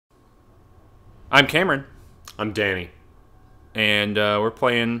I'm Cameron, I'm Danny. and we're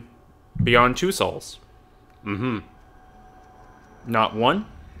playing Beyond Two Souls. Mm-hmm. Not one?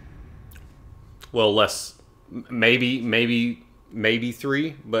 Well, less. Maybe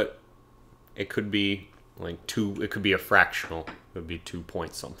three, but it could be like two. It could be a fractional. It would be 2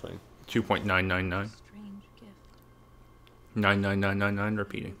 point something. 2.999. Strange gift. 99999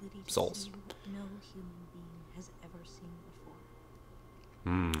 repeating. Souls. No human being has ever seen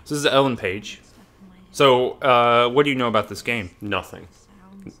before. So this is Ellen Page. Stuck in my head. So, what do you know about this game? Nothing.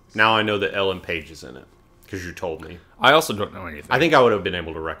 Sounds. Now I know that Ellen Page is in it because you told me. I also don't know anything. I think I would have been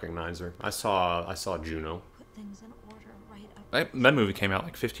able to recognize her. I saw Juno. Put things in order right up. that movie came out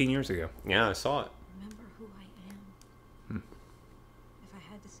like 15 years ago. Yeah, I saw it. Remember who I am. If I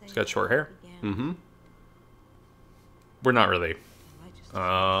had to say. She's got short hair. Mm-hmm. We're not really. I just.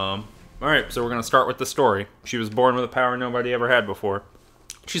 Alright, so we're going to start with the story. She was born with a power nobody ever had before.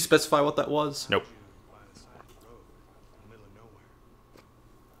 Did she specify what that was? Nope.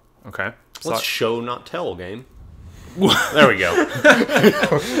 Okay. Let's show, not tell game. There we go.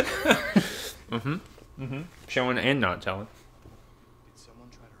 Showing and not telling. Did someone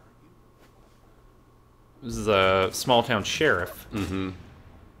try to hurt you? This is a small town sheriff.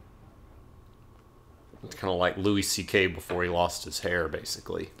 It's kind of like Louis C.K. before he lost his hair,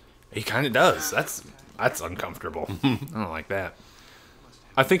 basically. He kind of does. That's uncomfortable. I don't like that.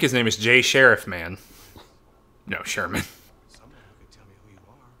 I think his name is Jay Sheriff Man. No, Sherman. Someone who could tell me who you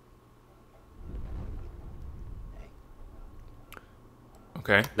are.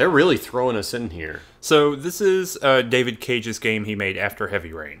 Okay. They're really throwing us in here. So this is David Cage's game he made after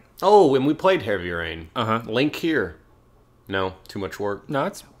Heavy Rain. Oh, and we played Heavy Rain. Uh-huh. Link here. No, too much work. No,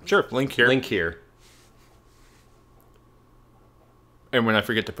 it's sure Link here. Link here. And when I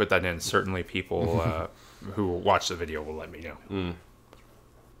forget to put that in, certainly people who watch the video will let me know.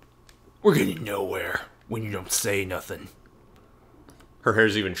 We're getting nowhere when you don't say nothing. Her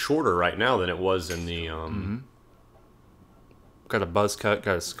hair's even shorter right now than it was in the Got a buzz cut,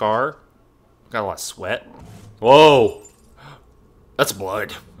 got a scar, got a lot of sweat. Whoa! That's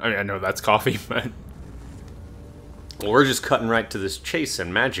blood. I mean, I know that's coffee, but Well, we're just cutting right to this chase,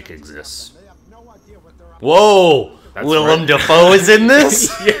 and magic exists. Whoa! That's Willem right. Dafoe is in this?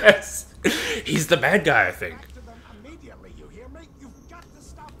 yes, he's the bad guy. I think. Immediately, you hear me? You've got to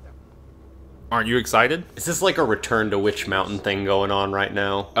stop them. Aren't you excited? Is this like a Return to Witch Mountain thing going on right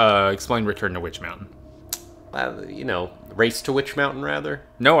now? Explain Return to Witch Mountain. Race to Witch Mountain, rather?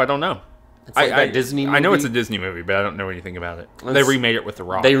 No, I don't know. It's like that Disney movie. I know it's a Disney movie, but I don't know anything about it. They Let's- remade it with The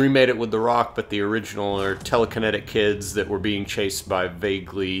Rock. They remade it with The Rock, but the original are telekinetic kids that were being chased by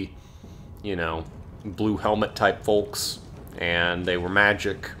vaguely, blue helmet type folks, and they were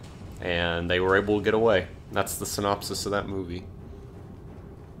magic, and they were able to get away. That's the synopsis of that movie.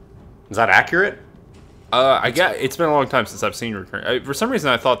 Is that accurate? I get. It's been a long time since I've seen Return. For some reason,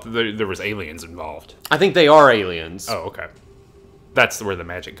 I thought that there was aliens involved. I think they are aliens. Oh, okay. That's where the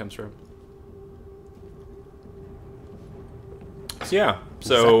magic comes from. So yeah.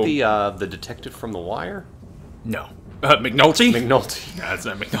 So Is that the detective from The Wire? no, McNulty. McNulty. No, it's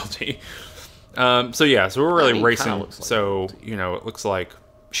not McNulty. So yeah, so we're really I mean, kinda racing. looks like So it looks like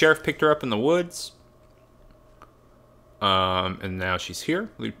sheriff picked her up in the woods. And now she's here,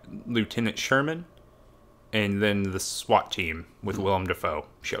 Lieutenant Sherman, and then the SWAT team with Willem Dafoe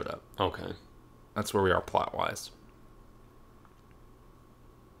showed up. Okay. That's where we are plot wise.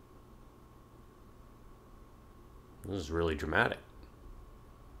 This is really dramatic.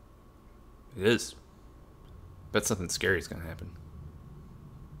 It is. Bet something scary is gonna happen.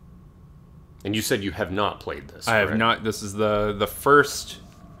 And you said you have not played this, I have correct? not. This is the first.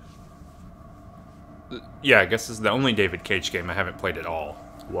 Yeah, I guess this is the only David Cage game I haven't played at all.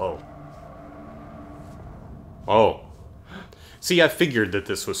 Whoa. Oh. See, I figured that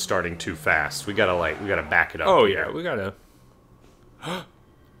this was starting too fast. We gotta back it up. Oh here. yeah, we gotta.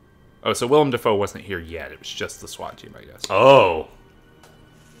 Oh, so Willem Dafoe wasn't here yet. It was just the SWAT team, I guess. Oh.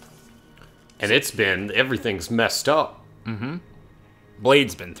 And everything's messed up.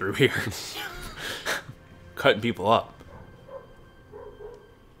 Blade's been through here, cutting people up.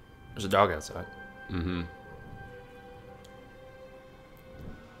 There's a dog outside.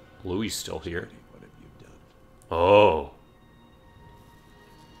 Louis still here. What have you done? Oh.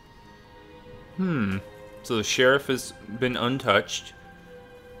 So the sheriff has been untouched.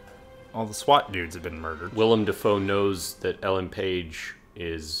 All the SWAT dudes have been murdered. Willem Dafoe knows that Ellen Page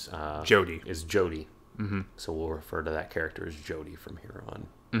is Jody. Is Jody. So we'll refer to that character as Jody from here on.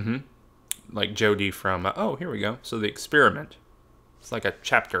 Like Jody from... oh, here we go. So the experiment. It's like a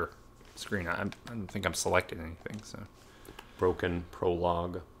chapter screen. I don't think I'm selecting anything, so... Broken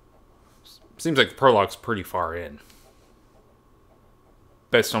prologue. Seems like the prologue's pretty far in.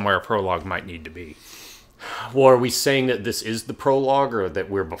 Based on where a prologue might need to be. Well, are we saying that this is the prologue, or that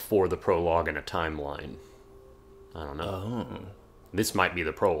we're before the prologue in a timeline? I don't know. Oh. This might be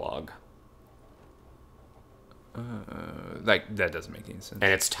the prologue. Like, that doesn't make any sense.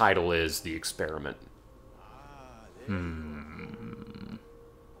 And its title is The Experiment. How you doing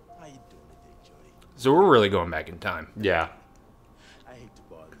today, Jody? So we're really going back in time. Yeah. I hate to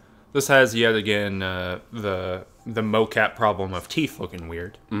bother. This has, yet again, the mocap problem of teeth looking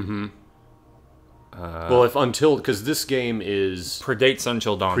weird. Well, because this game is... Predates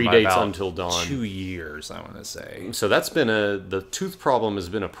Until Dawn by Predates about Until Dawn. 2 years, I want to say. So that's been the tooth problem has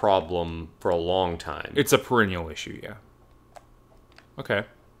been a problem for a long time. It's a perennial issue, yeah. Okay.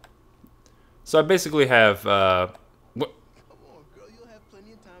 So I basically have, Come on, girl. You'll have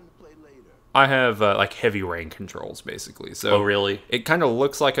plenty of time to play later. I have, like, heavy rain controls, basically. So Oh, really? it kind of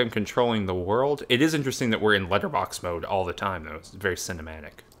looks like I'm controlling the world. It is interesting that we're in letterbox mode all the time, though. It's very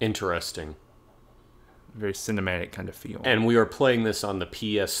cinematic. Interesting. Very cinematic kind of feel. And we are playing this on the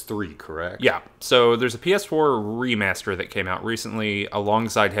PS3, correct? Yeah, so there's a PS4 remaster that came out recently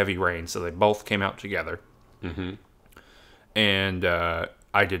alongside Heavy Rain, so they both came out together. Mm-hmm. And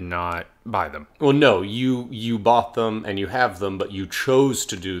I did not buy them. Well, no, you bought them and you have them, but you chose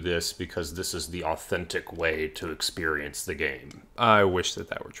to do this because this is the authentic way to experience the game. I wish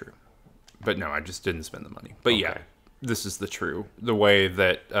that were true. But no, I just didn't spend the money. But yeah, Okay. this is the way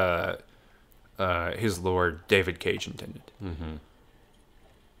that his lord David Cage intended. Mm-hmm.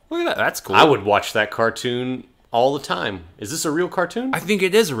 Look at that, that's cool. I would watch that cartoon all the time. Is this a real cartoon? I think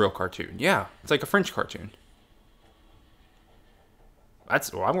it is a real cartoon. Yeah, it's like a French cartoon.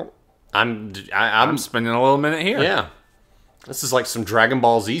 That's well, I'm spending a little minute here. Yeah. This is like some Dragon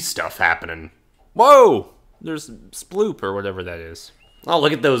Ball Z stuff happening. Whoa! There's Sploop or whatever that is. Oh,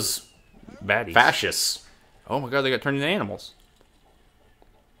 look at those Baddies. fascists. Oh my god, they got turned into animals.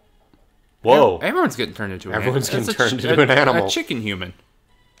 Whoa. Everyone's getting turned into an animal. Everyone's getting That's turned into an animal. A chicken human.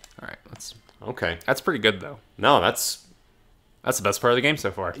 All right, Okay. that's pretty good though. No, that's That's the best part of the game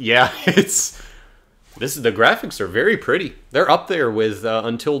so far. yeah. The graphics are very pretty. They're up there with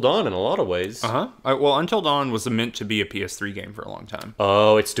Until Dawn in a lot of ways. Well, Until Dawn was meant to be a PS3 game for a long time.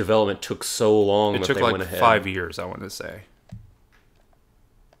 Oh, its development took so long It that took they like went ahead. 5 years, I want to say.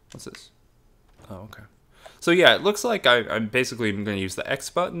 What's this? Oh, okay. So yeah, it looks like I'm basically going to use the X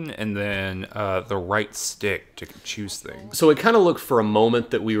button and then the right stick to choose things. So it kind of looked for a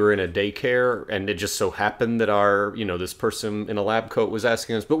moment that we were in a daycare, and it just so happened that this person in a lab coat was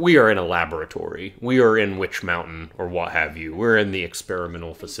asking us, but we are in a laboratory. We are in Witch Mountain or what have you. We're in the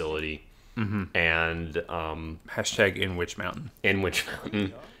experimental facility. Mm-hmm. And Hashtag in Witch Mountain. in Witch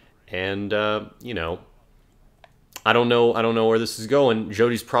Mountain. And I don't know where this is going.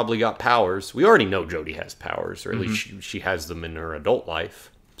 Jodie's probably got powers. We already know Jodie has powers, or at least she has them in her adult life.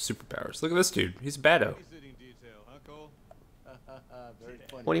 Superpowers. Look at this dude. He's a baddo. Sitting detail, huh, Cole? Very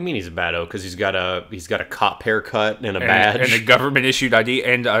funny. What do you mean he's a baddo? Because he's got a cop haircut and a badge. And a government issued ID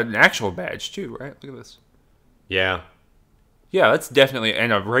and an actual badge too, right? Look at this. Yeah. Yeah, that's definitely,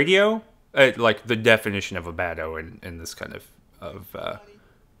 and a radio, like the definition of a baddo in this kind of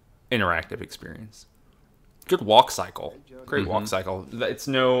interactive experience. Good walk cycle. Great walk cycle. It's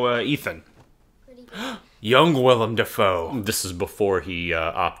no Ethan. Young Willem Dafoe. This is before he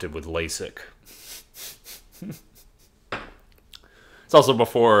opted with LASIK. It's also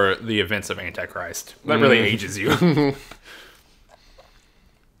before the events of Antichrist. That really ages you. That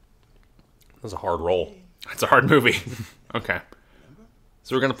was a hard roll. It's a hard movie. Okay.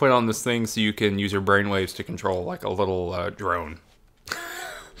 So we're going to put on this thing so you can use your brainwaves to control like a little drone.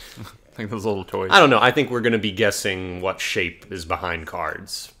 Like those little toys. I don't know. I think we're going to be guessing what shape is behind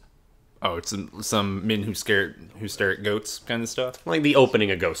cards. Oh, it's some men who stare at goats kind of stuff. Like the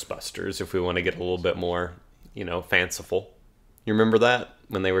opening of Ghostbusters, if we want to get a little bit more, fanciful. You remember that?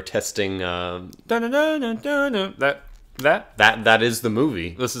 When they were testing... Dun-dun-dun-dun-dun-dun. That? That is the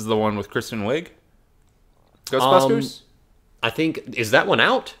movie. This is the one with Kristen Wiig? Ghostbusters? I think... Is that one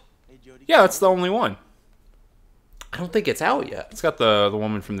out? Hey, Jody. Yeah, it's the only one. I don't think it's out yet. It's got the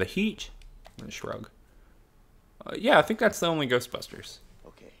woman from The Heat. I'm gonna shrug. Yeah, I think that's the only Ghostbusters.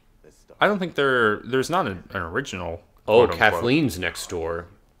 Okay, let's start. I don't think there's not an original. Oh, quote-unquote. Kathleen's next door.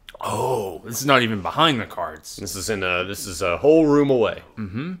 Oh, this is not even behind the cards. This is a whole room away.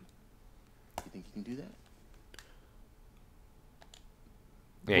 You think you can do that?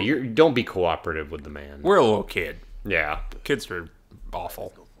 Yeah, don't be cooperative with the man. We're a little kid. Yeah. Kids are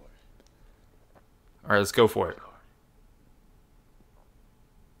awful. Go for it. All right, let's go for it.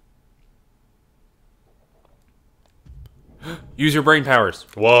 Use your brain powers.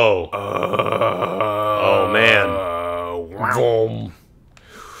 Whoa. Oh, man. Vroom.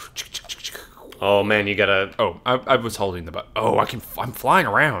 Oh, man, you gotta... Oh, I was holding the button. Oh, I'm flying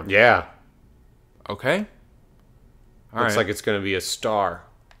around. Yeah. Okay. Looks like it's gonna be a star.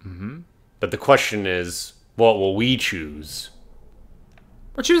 Mm-hmm. But the question is, what will we choose?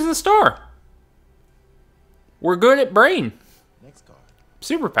 We're choosing the star. We're good at brain. Next card.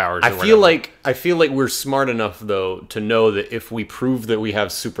 Superpowers. I feel like we're smart enough though to know that if we prove that we have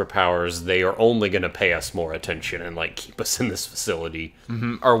superpowers, they are only going to pay us more attention and like keep us in this facility.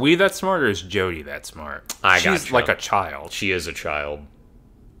 Mm-hmm. Are we that smart, or is Jodie that smart? She's gotcha. like a child. She is a child.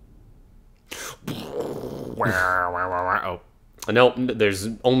 Oh. No, there's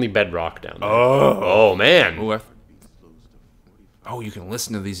only bedrock down there. Oh man. Ooh, you can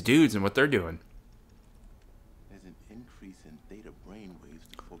listen to these dudes and what they're doing. There's an increase in theta brain waves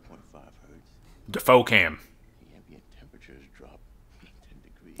to 4.5 hertz. Defoe cam. The ambient temperatures drop 10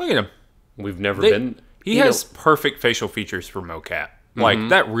 degrees. Look at him. We've never been. He has perfect facial features for mocap. Like,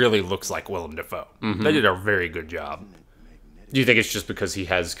 that really looks like Willem Dafoe. They did a very good job. Do you think it's just because he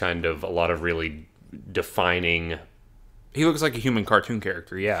has kind of a lot of really defining... He looks like a human cartoon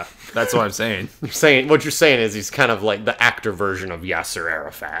character, yeah. That's what I'm saying. What you're saying is he's kind of like the actor version of Yasser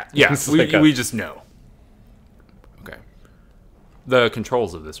Arafat. Yeah, It's like we just know. Okay. The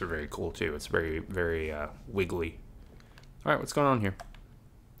controls of this are very cool, too. It's very, very wiggly. All right, what's going on here?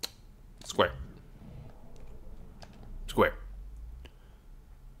 Square. Square.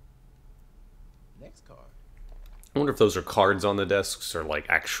 Next card. I wonder if those are cards on the desks or like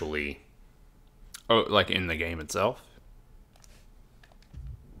actually... Oh, like in the game itself?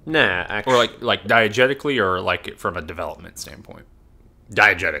 Nah, actually... Or like diegetically, or like from a development standpoint?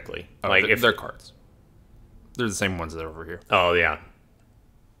 Diegetically. Oh, like if they're cards. They're the same ones that are over here. Oh, yeah.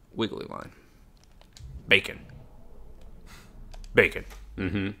 Wiggly line. Bacon. Bacon.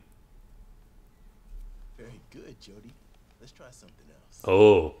 Mm-hmm. Very good, Jody. Let's try something else.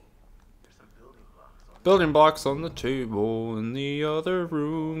 Oh. There's some building blocks on Building blocks on the table in the other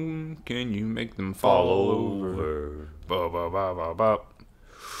room. Can you make them fall over? Ba ba ba ba ba.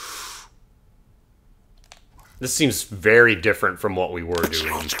 This seems very different from what we were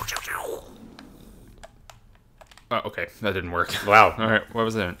doing. Oh, okay, that didn't work. Wow. All right, what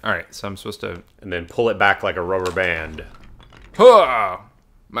was that? All right, so I'm supposed to. And then pull it back like a rubber band. Huh!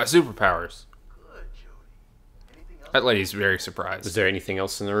 My superpowers. good, Jody. Anything else? That lady's very surprised. Is there anything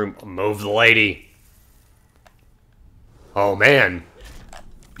else in the room? Move the lady. Oh, man.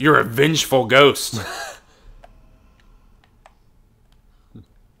 You're a vengeful ghost.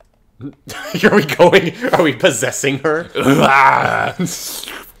 Are we going? Are we possessing her? I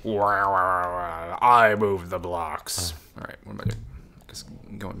move the blocks. All right, what am I doing? Just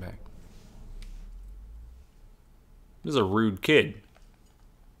going back. This is a rude kid.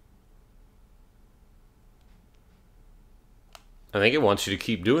 I think it wants you to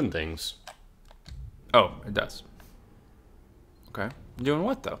keep doing things. Oh, it does. Okay. Doing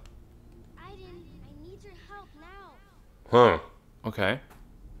what, though? I need your help now. Huh. Okay.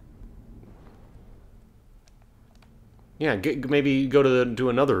 Yeah, maybe go to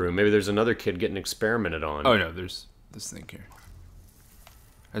another room. Maybe there's another kid getting experimented on. Oh, no, there's this thing here.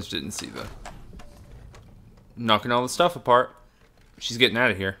 I just didn't see the... Knocking all the stuff apart. She's getting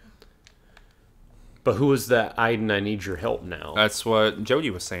out of here. But who was that? I need your help now. That's what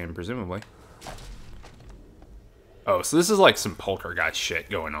Jodie was saying, presumably. Oh, so this is like some poltergeist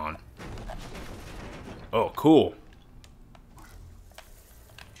shit going on. Oh, cool.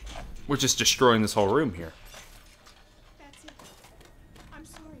 We're just destroying this whole room here. That's it. I'm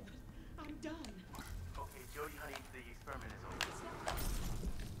sorry, but I'm done. Okay, Jody, honey, the experiment is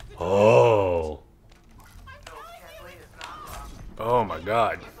over. Oh. No, Kathleen is not locked. Oh my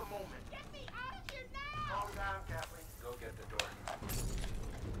god. Just a moment. Get me out of here now! Calm down, Kathleen. Go get the door.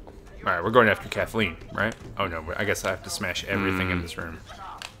 Alright, we're going after Kathleen, right? Oh no, I guess I have to smash everything in this room.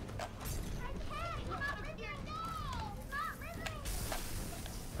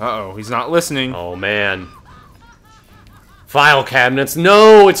 Uh-oh, he's not listening. Oh, man. File cabinets.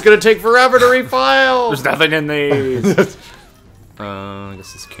 No, it's going to take forever to refile. There's nothing in these. I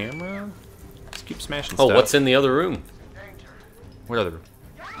guess this camera? Just keep smashing Oh, stuff. what's in the other room? What other room?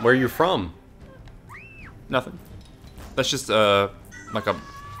 Where are you from? Nothing. That's just, like a...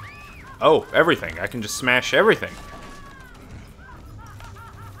 Oh, everything. I can just smash everything.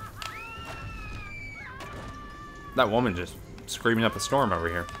 That woman just screaming up a storm over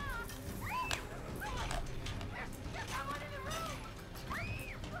here.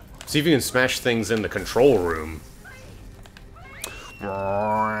 See if you can smash things in the control room.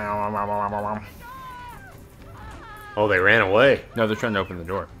 Oh, Oh, they ran away. No, they're trying to open the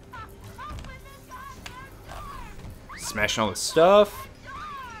door. Smashing all the stuff.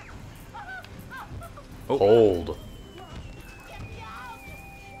 Hold.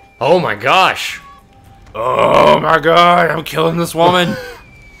 Oh my gosh. Oh my god, I'm killing this woman.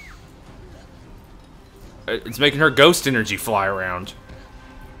 It's making her ghost energy fly around.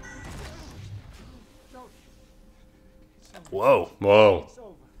 Whoa. Whoa.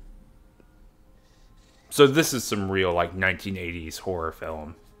 So this is some real, like, 1980s horror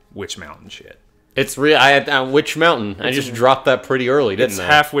film, Witch Mountain shit. It's real. I had Witch Mountain. I just dropped that pretty early, didn't It's I?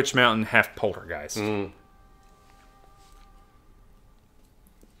 half Witch Mountain, half Poltergeist.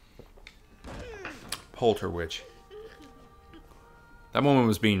 Polterwitch. That woman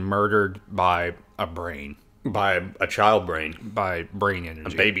was being murdered by a brain. By a child brain. By brain A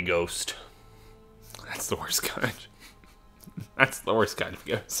energy. baby ghost. That's the worst kind. That's the worst kind of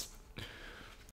ghost.